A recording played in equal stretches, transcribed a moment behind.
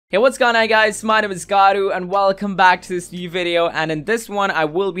Hey, what's going on guys? My name is Garu and welcome back to this new video, and in this one I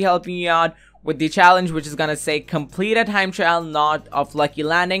will be helping you out with the challenge which is gonna say complete a time trial North of Lucky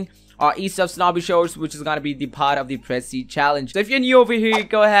Landing or East of Snobby Shores, which is gonna be the part of the Prestige challenge. So if you're new over here,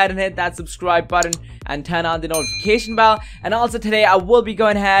 go ahead and hit that subscribe button and turn on the notification bell. And also today I will be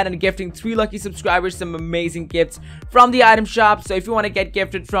going ahead and gifting 3 lucky subscribers some amazing gifts from the item shop. So if you want to get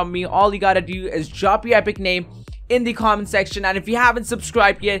gifted from me, all you gotta do is drop your epic name in the comment section, and if you haven't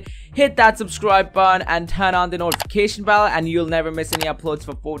subscribed yet, hit that subscribe button and turn on the notification bell, and you'll never miss any uploads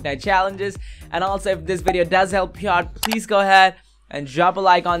for Fortnite challenges. And also, if this video does help you out, please go ahead and drop a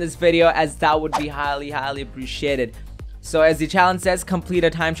like on this video, as that would be highly appreciated. So as the challenge says, complete a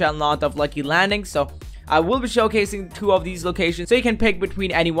time trial North of Lucky Landing. So I will be showcasing 2 of these locations, so you can pick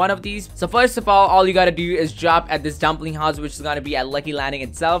between any one of these. So first of all you gotta do is drop at this dumpling house, which is gonna be at Lucky Landing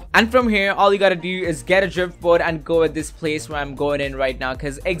itself. And from here, all you gotta do is get a drift boat and go at this place where I'm going in right now,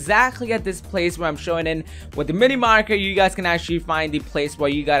 because exactly at this place where I'm showing in with the mini marker, you guys can actually find the place where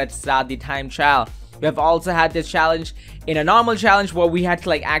you gotta start the time trial. We have also had this challenge in a normal challenge where we had to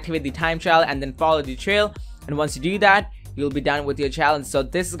like activate the time trial and then follow the trail, and once you do that, you'll be done with your challenge. So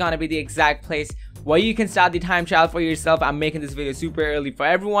this is gonna be the exact place where you can start the time trial for yourself. I'm making this video super early for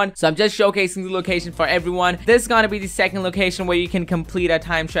everyone, so I'm just showcasing the location for everyone. This is gonna be the second location where you can complete a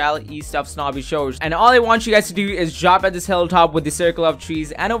time trial East of Snobby Shores. And all I want you guys to do is drop at this hilltop with the circle of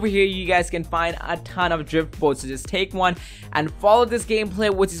trees, and over here you guys can find a ton of drift boats. So just take one and follow this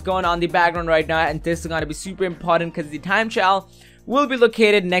gameplay which is going on in the background right now. And this is gonna be super important because the time trial will be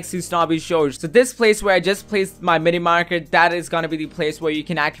located next to Snobby Shores. So this place where I just placed my mini marker, that is gonna be the place where you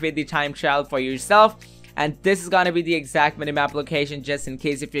can activate the time trial for yourself. And this is gonna be the exact minimap location, just in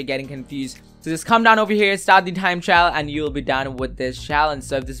case if you're getting confused. So just come down over here, start the time trial, and you'll be done with this challenge.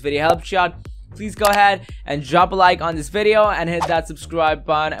 So if this video helped you out, please go ahead and drop a like on this video and hit that subscribe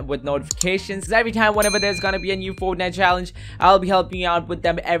button with notifications, because every time whenever there's gonna be a new Fortnite challenge, I'll be helping you out with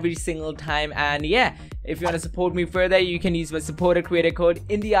them every single time. And yeah, if you want to support me further, you can use my supporter creator code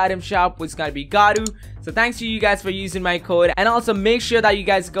in the item shop, which is gonna be Garu. So thanks to you guys for using my code, and also make sure that you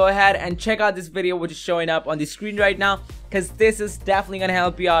guys go ahead and check out this video which is showing up on the screen right now, because this is definitely gonna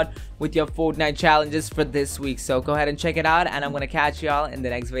help you out with your Fortnite challenges for this week. So go ahead and check it out, and I'm gonna catch y'all in the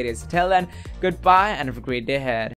next video. So till then, goodbye and have a great day ahead.